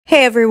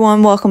Hey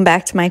everyone, welcome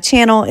back to my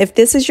channel. If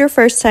this is your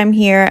first time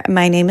here,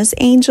 my name is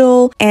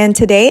Angel, and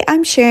today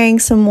I'm sharing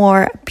some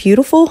more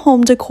beautiful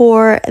home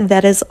decor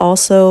that is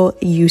also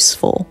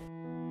useful.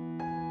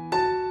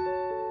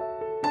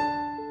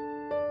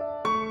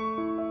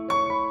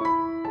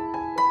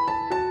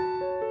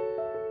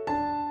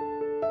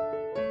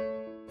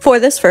 For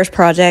this first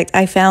project,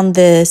 I found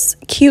this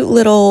cute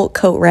little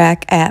coat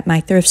rack at my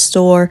thrift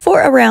store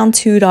for around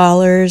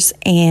 $2,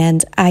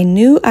 and I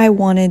knew I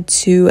wanted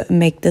to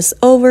make this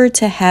over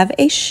to have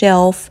a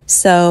shelf,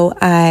 so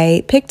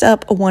I picked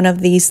up one of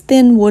these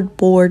thin wood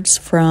boards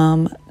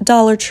from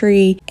Dollar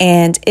Tree,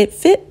 and it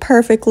fit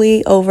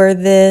perfectly over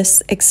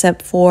this,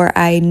 except for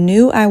I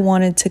knew I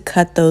wanted to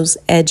cut those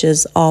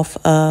edges off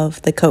of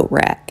the coat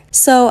rack.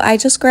 So I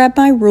just grabbed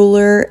my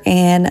ruler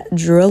and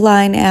drew a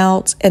line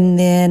out, and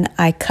then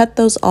I cut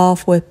those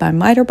off with my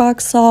miter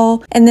box saw.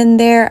 And then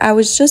there I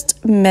was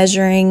just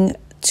measuring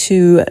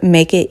to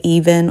make it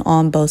even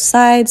on both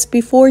sides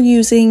before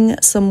using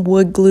some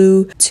wood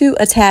glue to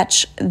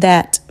attach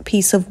that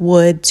piece of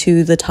wood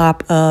to the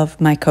top of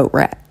my coat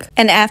rack.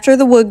 And after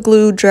the wood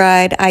glue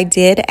dried, I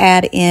did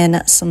add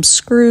in some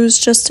screws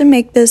just to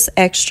make this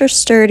extra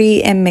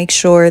sturdy and make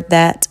sure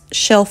that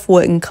shelf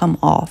wouldn't come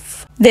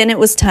off. Then it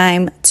was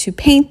time to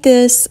paint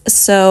this,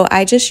 so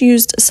I just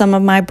used some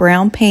of my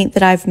brown paint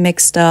that I've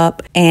mixed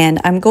up,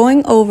 and I'm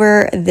going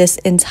over this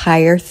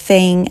entire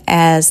thing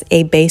as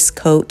a base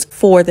coat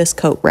for this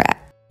coat rack.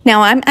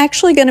 Now I'm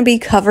actually going to be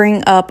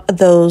covering up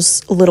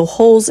those little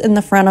holes in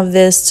the front of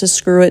this to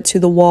screw it to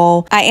the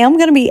wall. I am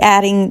going to be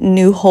adding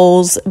new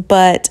holes,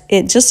 but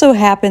it just so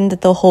happened that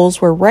the holes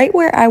were right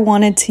where I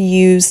wanted to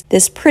use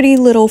this pretty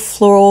little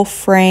floral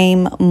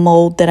frame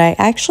mold that I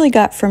actually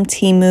got from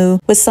Temu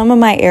with some of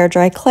my air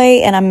dry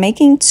clay, and I'm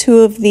making 2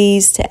 of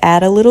these to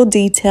add a little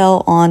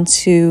detail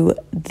onto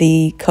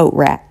the coat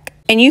rack.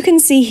 And you can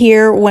see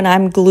here when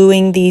I'm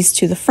gluing these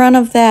to the front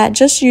of that,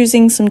 just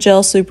using some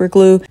gel super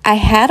glue, I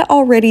had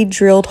already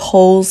drilled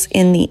holes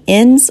in the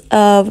ends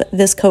of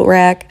this coat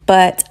rack,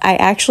 but I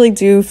actually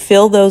do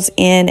fill those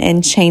in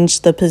and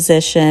change the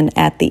position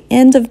at the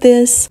end of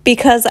this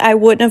because I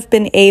wouldn't have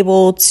been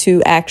able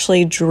to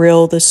actually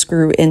drill the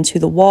screw into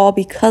the wall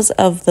because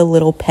of the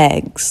little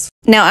pegs.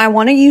 Now I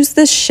want to use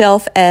this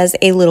shelf as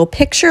a little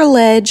picture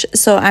ledge,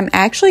 so I'm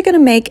actually going to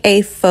make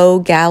a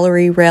faux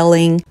gallery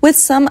railing with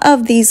some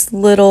of these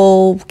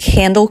little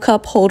candle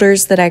cup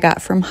holders that I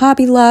got from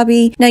Hobby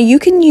Lobby. Now you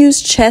can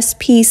use chess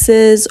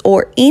pieces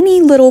or any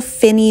little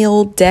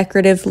finial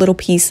decorative little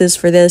pieces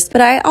for this,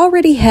 but I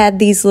already had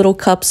these little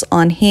cups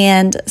on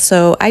hand,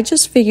 so I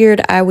just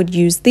figured I would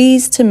use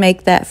these to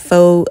make that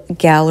faux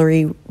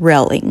gallery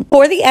railing.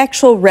 For the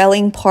actual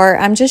railing part,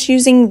 I'm just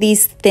using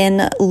these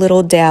thin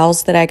little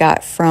dowels that I got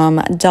from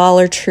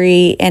Dollar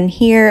Tree, and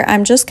here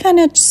I'm just kind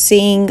of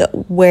seeing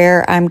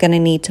where I'm going to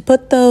need to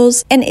put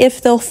those and if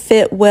they'll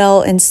fit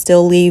well and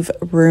still leave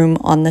room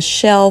on the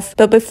shelf.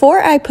 But before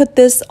I put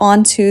this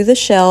onto the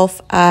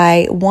shelf,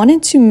 I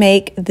wanted to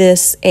make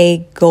this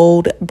a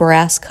gold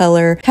brass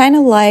color, kind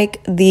of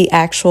like the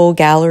actual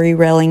gallery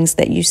railings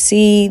that you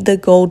see, the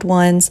gold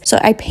ones. So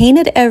I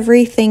painted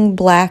everything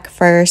black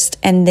first,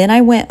 and then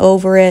I went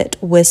over it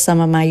with some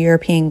of my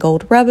European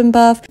gold rub and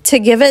buff to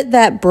give it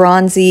that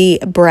bronzy,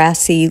 brassy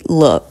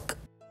look.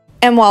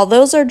 And while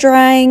those are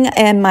drying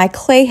and my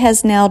clay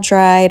has now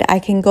dried, I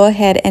can go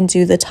ahead and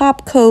do the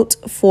top coat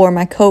for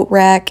my coat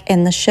rack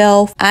and the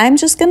shelf. I'm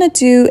just going to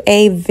do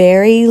a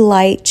very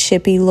light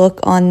chippy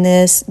look on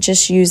this,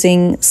 just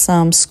using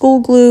some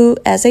school glue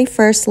as a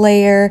first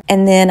layer.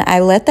 And then I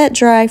let that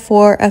dry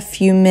for a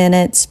few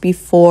minutes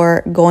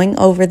before going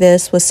over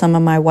this with some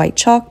of my white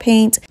chalk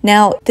paint.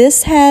 Now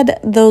this had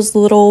those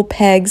little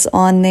pegs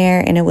on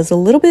there, and it was a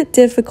little bit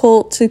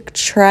difficult to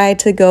try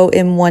to go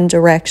in one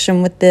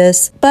direction with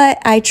this, but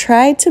I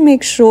tried to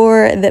make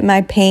sure that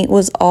my paint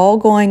was all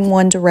going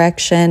one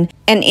direction,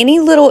 and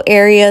any little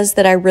areas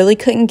that I really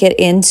couldn't get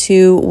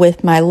into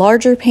with my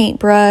larger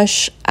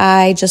paintbrush,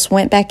 I just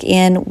went back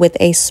in with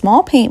a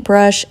small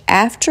paintbrush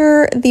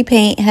after the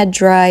paint had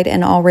dried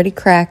and already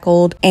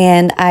crackled,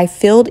 and I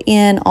filled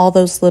in all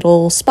those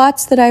little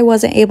spots that I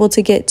wasn't able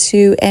to get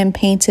to and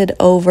painted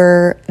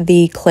over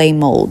the clay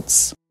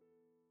molds.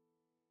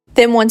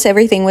 Then once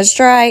everything was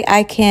dry,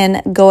 I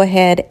can go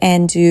ahead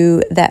and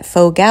do that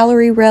faux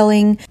gallery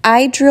railing.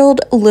 I drilled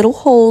little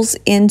holes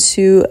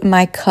into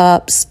my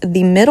cups.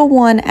 The middle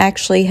one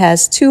actually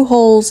has 2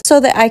 holes so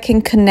that I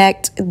can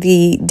connect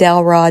the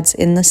dowel rods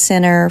in the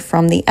center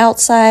from the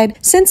outside.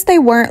 Since they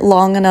weren't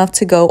long enough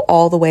to go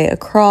all the way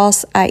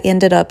across, I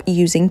ended up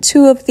using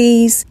 2 of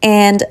these,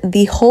 and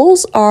the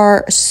holes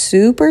are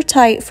super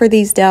tight for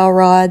these dowel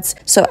rods,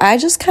 so I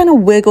just kind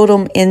of wiggled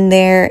them in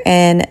there,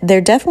 and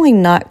they're definitely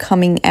not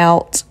coming out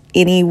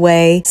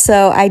anyway,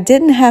 so I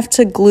didn't have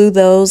to glue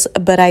those,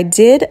 but I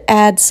did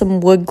add some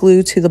wood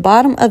glue to the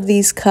bottom of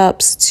these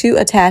cups to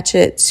attach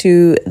it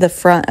to the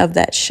front of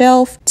that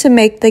shelf to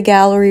make the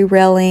gallery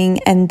railing.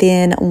 And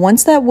then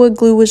once that wood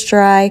glue was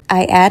dry,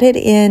 I added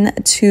in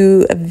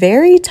 2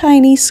 very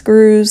tiny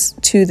screws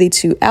to the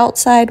 2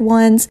 outside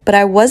ones, but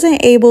I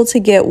wasn't able to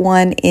get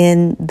one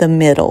in the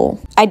middle.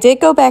 I did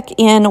go back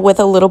in with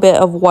a little bit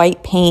of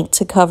white paint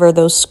to cover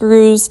those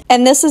screws,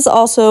 and this is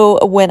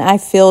also when I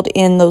filled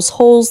in those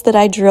holes that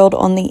I drilled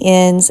on the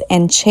ends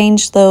and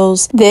changed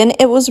those. Then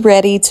it was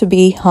ready to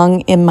be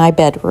hung in my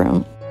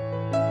bedroom.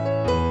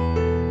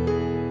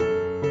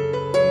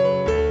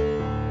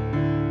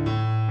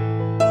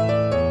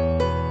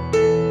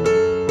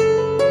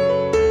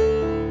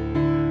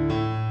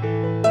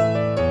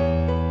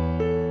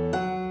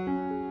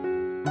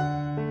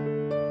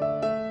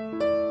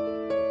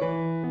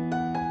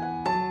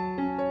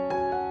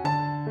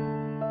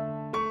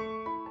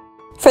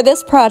 For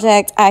this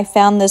project, I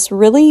found this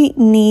really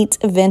neat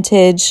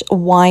vintage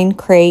wine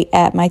crate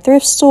at my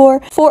thrift store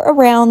for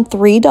around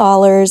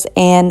 $3,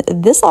 and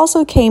this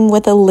also came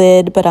with a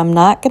lid, but I'm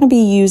not going to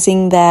be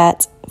using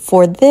that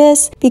for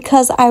this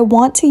because I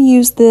want to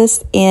use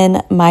this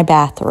in my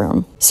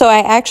bathroom. So I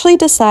actually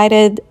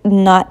decided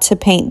not to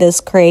paint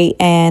this crate,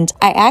 and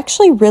I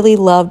actually really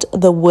loved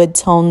the wood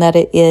tone that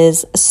it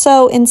is.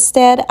 So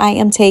instead, I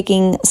am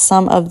taking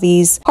some of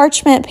these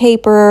parchment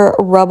paper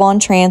rub-on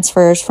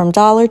transfers from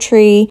Dollar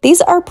Tree.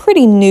 These are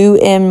pretty new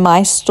in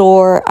my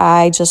store.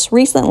 I just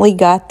recently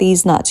got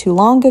these not too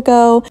long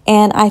ago,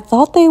 and I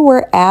thought they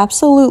were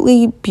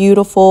absolutely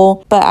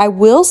beautiful. But I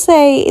will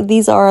say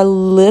these are a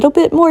little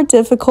bit more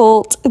difficult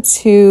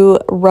to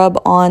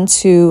rub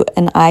onto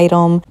an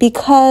item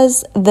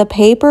because the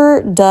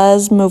paper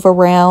does move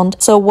around.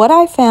 So what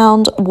I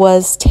found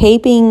was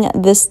taping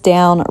this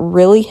down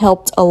really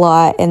helped a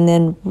lot, and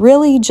then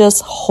really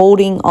just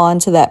holding on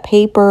to that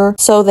paper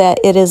so that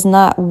it is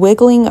not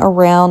wiggling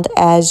around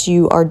as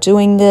you are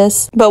doing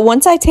this. But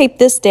once I taped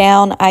this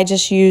down, I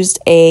just used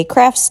a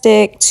craft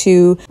stick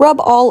to rub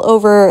all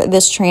over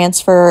this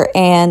transfer,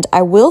 and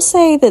I will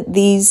say that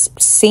these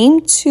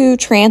seem to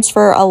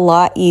transfer a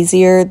lot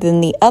easier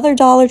than the other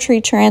Dollar Tree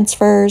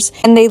transfers,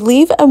 and they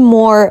leave a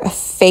more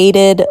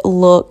faded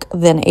look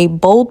than a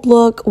bold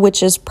look,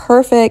 which is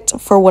perfect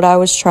for what I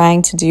was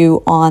trying to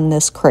do on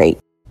this crate.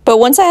 But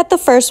once I had the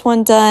first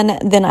one done,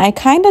 then I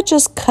kind of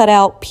just cut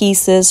out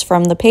pieces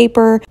from the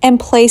paper and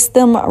placed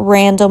them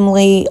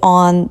randomly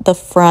on the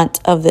front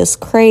of this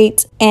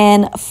crate.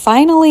 And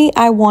finally,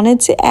 I wanted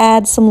to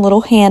add some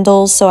little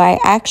handles, so I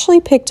actually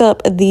picked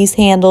up these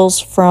handles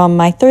from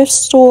my thrift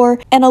store.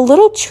 And a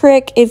little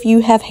trick, if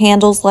you have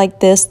handles like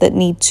this that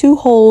need 2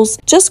 holes,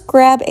 just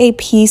grab a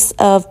piece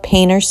of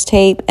painter's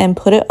tape and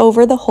put it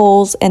over the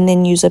holes, and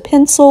then use a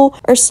pencil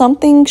or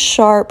something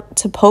sharp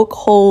to poke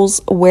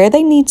holes where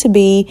they need to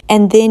be.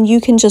 And then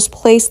you can just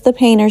place the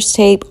painter's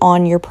tape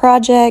on your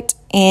project,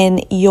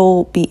 and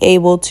you'll be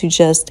able to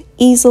just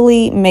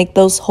easily make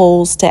those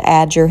holes to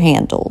add your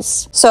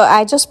handles. So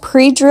I just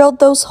pre-drilled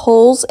those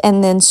holes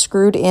and then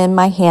screwed in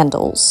my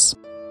handles.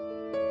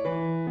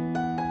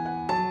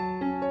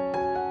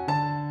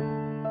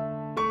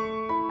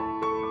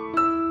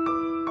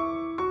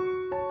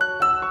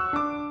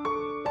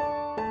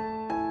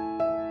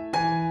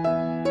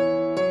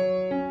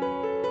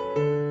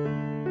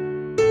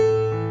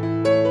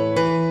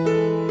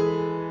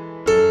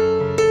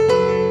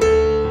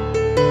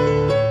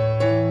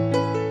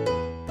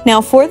 Now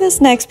for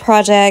this next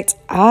project,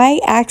 I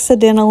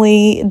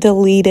accidentally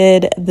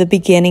deleted the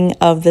beginning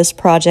of this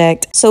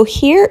project. So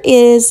here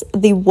is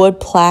the wood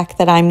plaque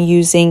that I'm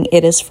using.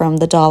 It is from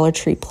the Dollar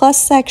Tree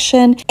Plus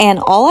section, and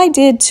all I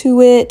did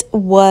to it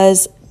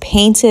was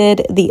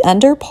painted the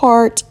under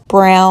part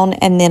brown,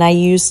 and then I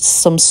used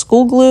some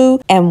school glue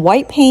and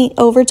white paint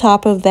over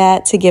top of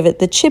that to give it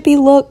the chippy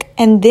look.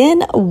 And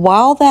then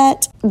while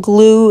that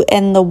glue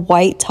and the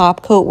white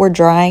top coat were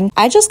drying,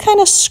 I just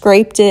kind of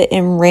scraped it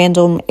in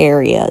random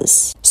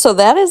areas. So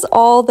that is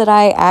all that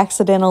I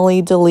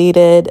accidentally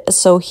deleted.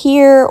 So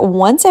here,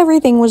 once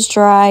everything was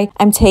dry,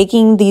 I'm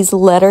taking these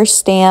letter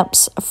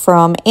stamps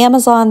from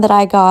Amazon that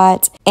I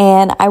got,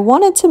 and I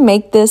wanted to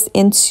make this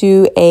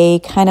into a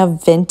kind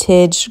of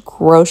vintage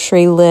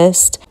grocery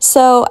list.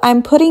 So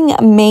I'm putting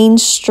Main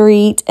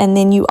Street, and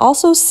then you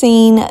also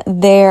seen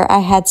there I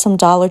had some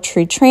Dollar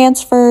Tree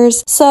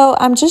transfers. So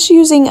I'm just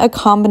using a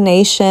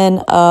combination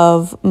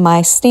of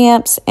my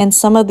stamps and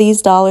some of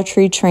these Dollar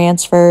Tree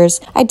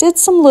transfers. I did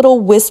some little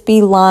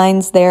wispy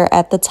lines there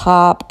at the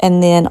top,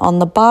 and then on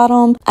the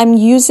bottom I'm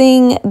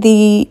using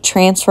the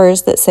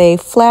transfers that say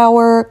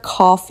flour,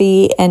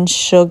 coffee, and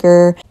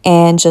sugar,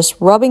 and just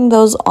rubbing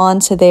those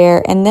onto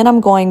there. And then I'm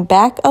going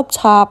back up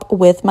top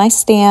with my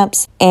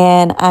stamps,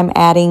 and I'm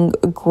adding adding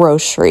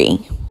grocery.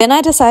 Then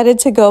I decided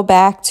to go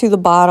back to the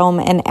bottom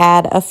and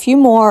add a few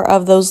more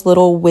of those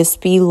little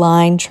wispy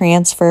line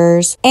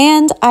transfers.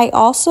 And I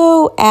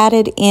also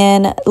added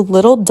in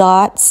little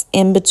dots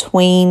in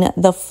between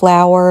the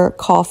flour,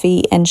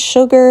 coffee, and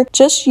sugar,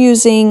 just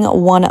using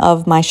one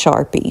of my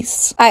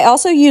Sharpies. I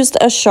also used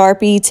a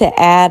Sharpie to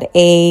add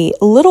a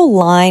little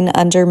line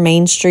under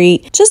Main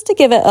Street, just to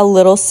give it a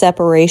little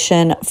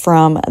separation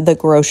from the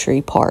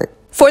grocery part.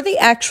 For the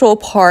actual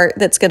part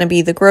that's going to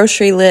be the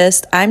grocery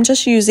list, I'm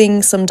just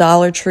using some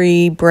Dollar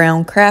Tree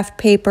brown craft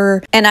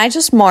paper, and I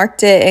just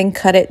marked it and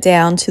cut it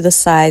down to the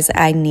size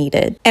I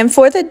needed. And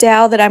for the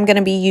dowel that I'm going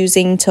to be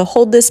using to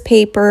hold this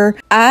paper,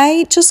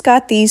 I just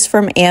got these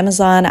from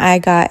Amazon. I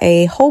got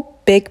a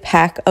whole big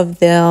pack of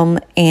them,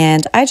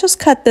 and I just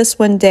cut this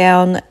one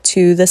down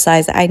to the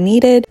size I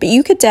needed, but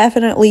you could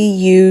definitely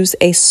use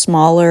a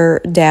smaller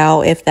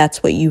dowel if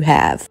that's what you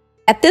have.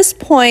 At this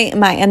point,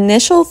 my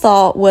initial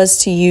thought was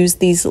to use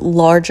these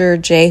larger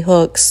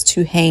J-hooks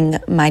to hang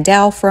my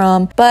dowel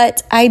from,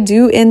 but I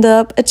do end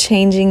up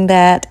changing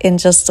that in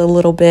just a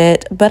little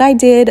bit. But I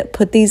did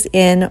put these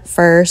in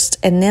first,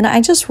 and then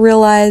I just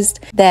realized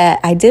that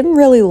I didn't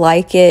really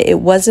like it. It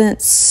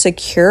wasn't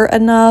secure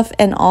enough,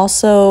 and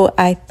also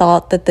I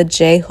thought that the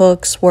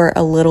J-hooks were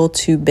a little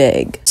too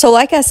big. So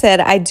like I said,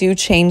 I do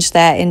change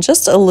that in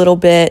just a little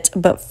bit,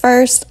 but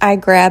first I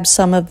grabbed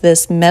some of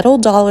this metal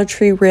Dollar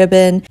Tree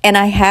ribbon,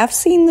 and I have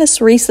seen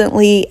this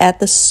recently at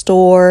the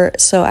store,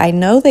 so I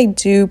know they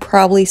do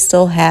probably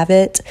still have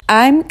it.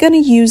 I'm going to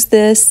use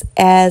this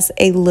as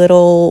a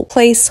little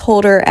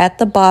placeholder at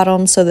the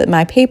bottom so that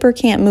my paper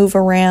can't move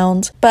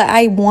around, but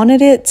I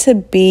wanted it to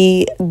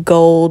be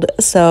gold.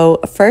 So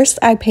first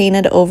I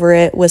painted over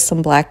it with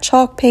some black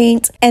chalk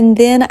paint, and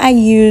then I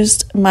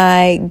used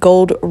my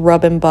gold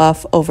rub and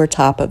buff over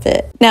top of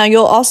it. Now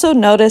you'll also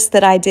notice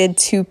that I did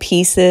two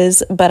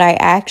pieces, but I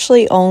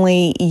actually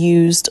only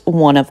used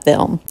one of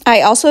them.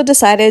 I also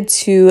decided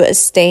to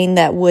stain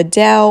that wood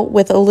dowel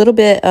with a little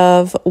bit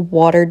of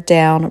watered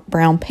down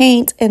brown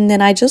paint, and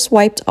then I just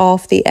wiped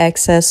off the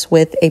excess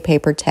with a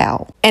paper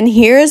towel. And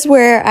here is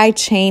where I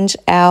change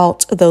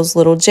out those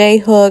little J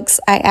hooks.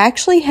 I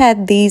actually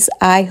had these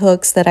eye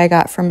hooks that I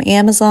got from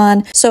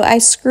Amazon, so I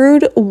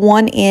screwed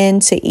one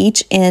end to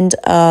each end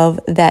of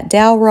that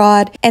dowel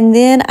rod, and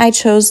then I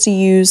chose to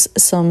use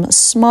some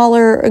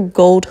smaller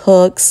gold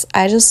hooks.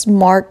 I just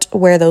marked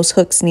where those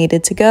hooks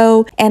needed to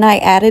go, and I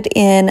added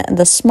in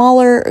the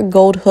smaller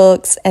gold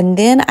hooks, and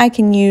then I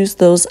can use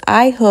those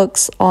eye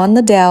hooks on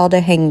the dowel to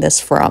hang this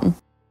from.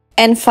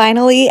 And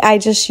finally, I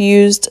just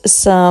used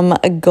some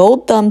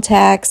gold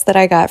thumbtacks that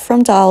I got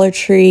from Dollar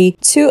Tree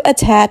to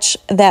attach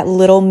that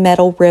little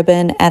metal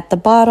ribbon at the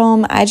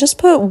bottom. I just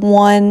put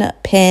one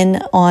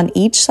pin on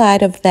each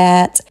side of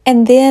that.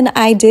 And then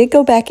I did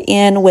go back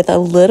in with a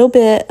little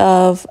bit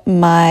of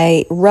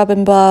my rub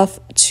and buff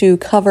to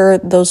cover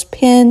those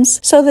pins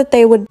so that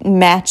they would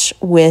match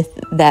with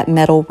that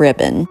metal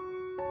ribbon.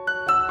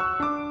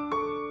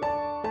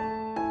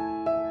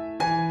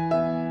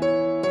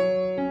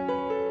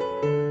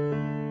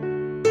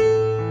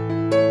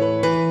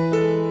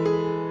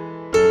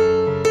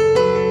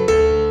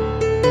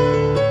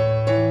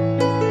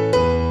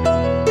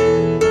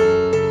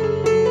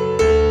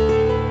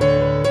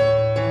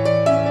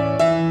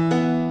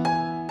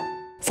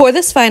 For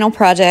this final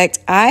project,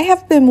 I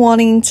have been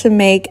wanting to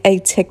make a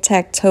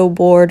tic-tac-toe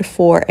board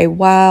for a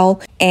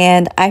while,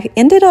 and I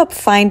ended up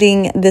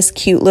finding this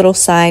cute little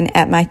sign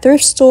at my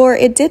thrift store.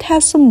 It did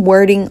have some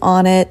wording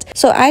on it,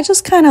 so I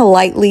just kind of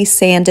lightly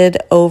sanded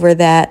over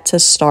that to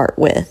start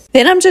with.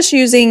 Then I'm just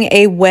using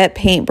a wet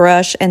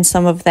paintbrush and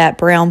some of that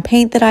brown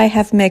paint that I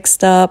have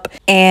mixed up,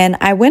 and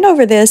I went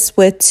over this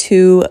with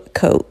 2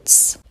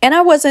 coats. And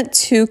I wasn't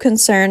too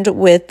concerned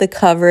with the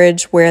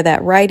coverage where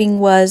that writing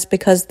was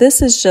because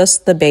this is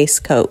just the base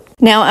coat.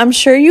 Now, I'm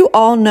sure you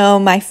all know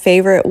my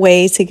favorite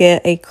way to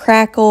get a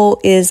crackle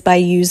is by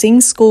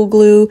using school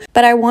glue,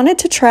 but I wanted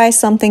to try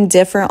something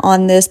different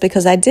on this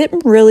because I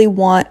didn't really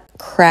want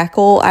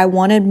crackle. I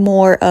wanted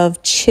more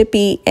of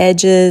chippy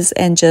edges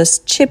and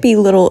just chippy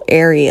little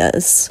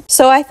areas.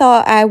 So I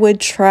thought I would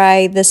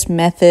try this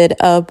method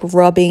of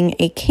rubbing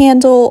a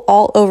candle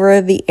all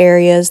over the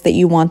areas that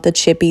you want the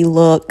chippy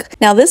look.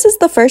 Now this is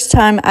the first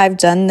time I've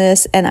done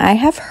this, and I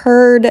have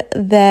heard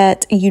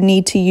that you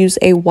need to use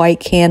a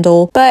white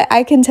candle, but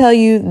I can tell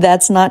you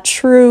that's not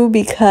true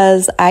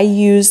because I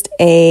used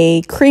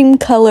a cream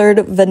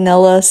colored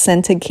vanilla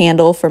scented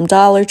candle from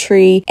Dollar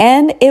Tree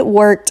and it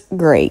worked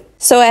great.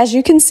 So as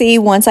you can see,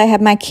 once I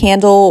had my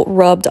candle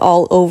rubbed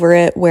all over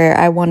it where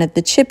I wanted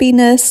the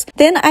chippiness,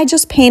 then I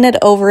just painted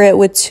over it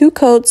with 2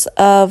 coats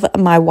of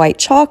my white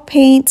chalk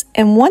paint.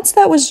 And once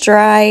that was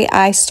dry,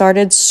 I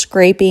started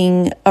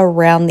scraping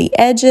around the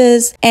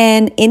edges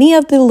and any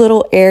of the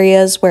little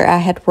areas where I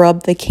had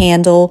rubbed the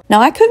candle. Now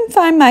I couldn't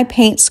find my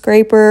paint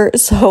scraper,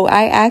 so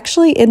I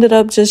actually ended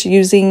up just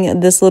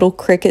using this little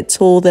Cricut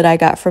tool that I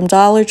got from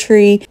Dollar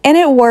Tree, and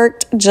it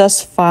worked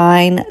just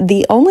fine.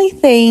 The only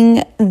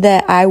thing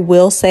that I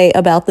will say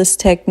about this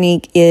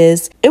technique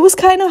is it was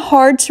kind of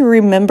hard to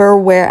remember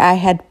where I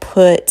had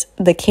put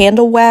the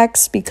candle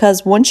wax,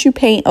 because once you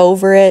paint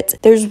over it,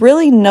 there's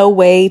really no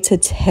way to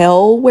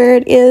tell where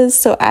it is.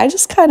 So I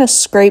just kind of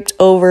scraped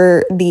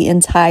over the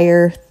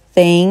entire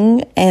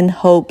thing in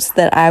hopes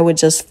that I would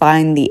just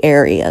find the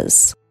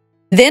areas.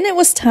 Then it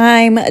was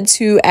time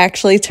to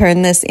actually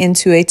turn this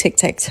into a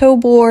tic-tac-toe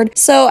board.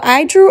 So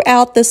I drew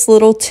out this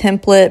little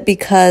template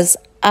because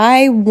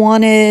I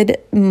wanted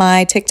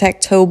my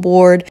tic-tac-toe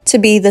board to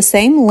be the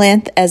same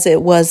length as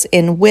it was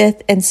in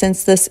width, and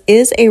since this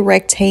is a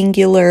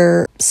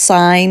rectangular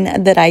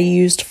sign that I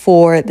used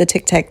for the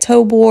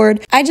tic-tac-toe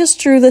board, I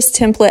just drew this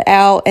template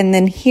out, and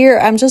then here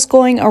I'm just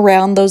going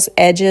around those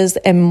edges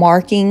and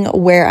marking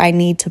where I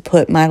need to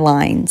put my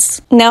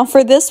lines. Now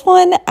for this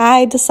one,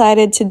 I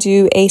decided to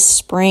do a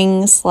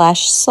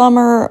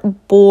spring/summer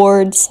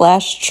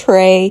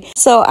board/tray.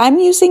 So I'm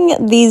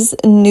using these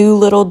new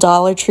little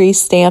Dollar Tree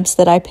stamps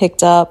that I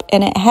picked up,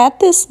 and it had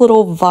this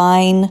little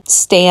vine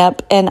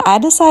stamp, and I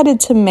decided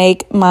to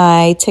make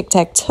my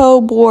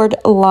tic-tac-toe board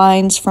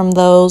lines from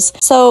those.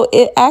 So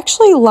it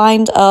actually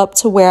lined up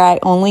to where I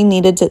only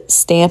needed to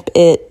stamp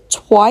it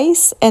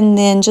twice and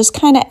then just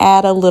kind of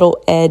add a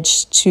little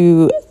edge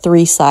to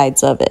 3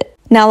 sides of it.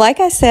 Now, like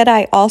I said,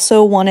 I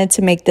also wanted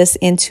to make this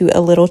into a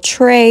little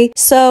tray.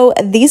 So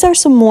these are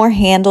some more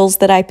handles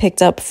that I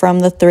picked up from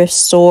the thrift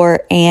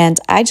store, and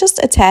I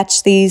just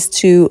attached these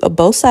to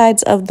both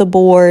sides of the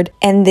board.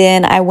 And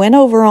then I went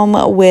over them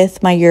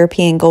with my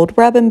European Gold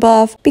Rub and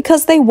Buff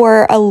because they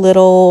were a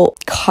little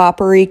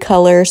coppery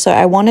color. So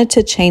I wanted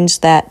to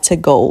change that to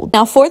gold.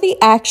 Now for the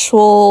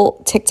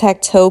actual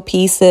tic-tac-toe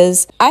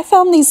pieces, I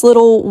found these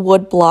little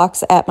wood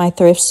blocks at my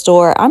thrift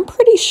store. I'm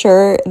pretty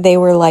sure they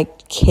were like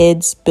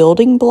kids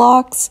building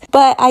blocks,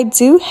 but I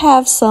do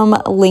have some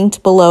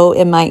linked below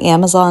in my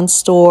Amazon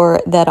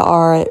store that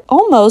are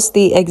almost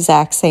the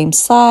exact same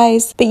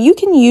size, but you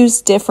can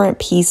use different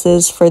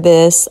pieces for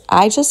this.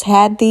 I just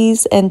had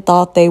these and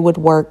thought they would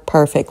work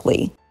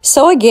perfectly.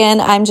 So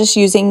again, I'm just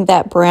using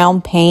that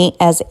brown paint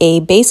as a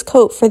base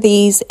coat for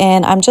these,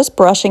 and I'm just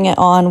brushing it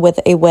on with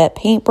a wet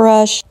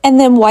paintbrush and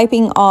then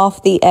wiping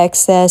off the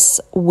excess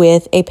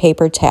with a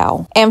paper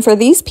towel. And for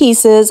these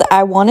pieces,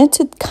 I wanted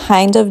to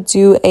kind of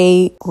do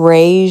a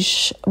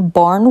grayish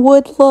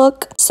barnwood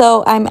look.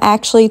 So I'm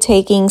actually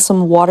taking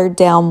some watered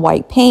down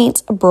white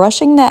paint,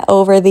 brushing that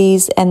over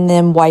these, and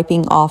then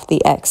wiping off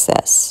the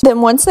excess.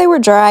 Then once they were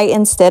dry,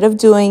 instead of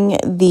doing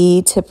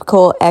the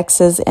typical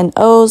X's and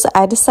O's,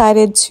 I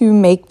decided to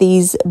make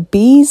these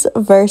bees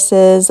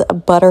versus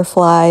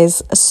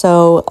butterflies.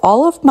 So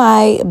all of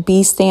my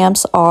bee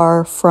stamps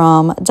are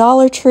from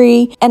Dollar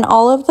Tree and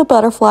all of the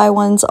butterfly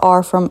ones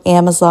are from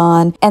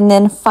Amazon. And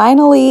then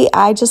finally,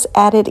 I just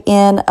added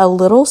in a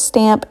little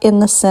stamp in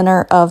the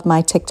center of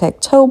my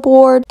tic-tac-toe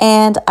board,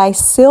 and I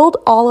sealed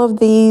all of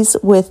these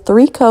with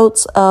 3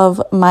 coats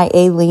of my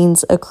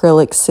Aleene's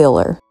acrylic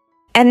sealer.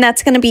 And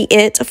that's going to be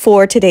it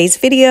for today's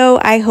video.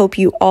 I hope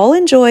you all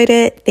enjoyed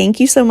it. Thank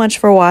you so much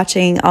for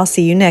watching. I'll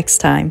see you next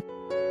time.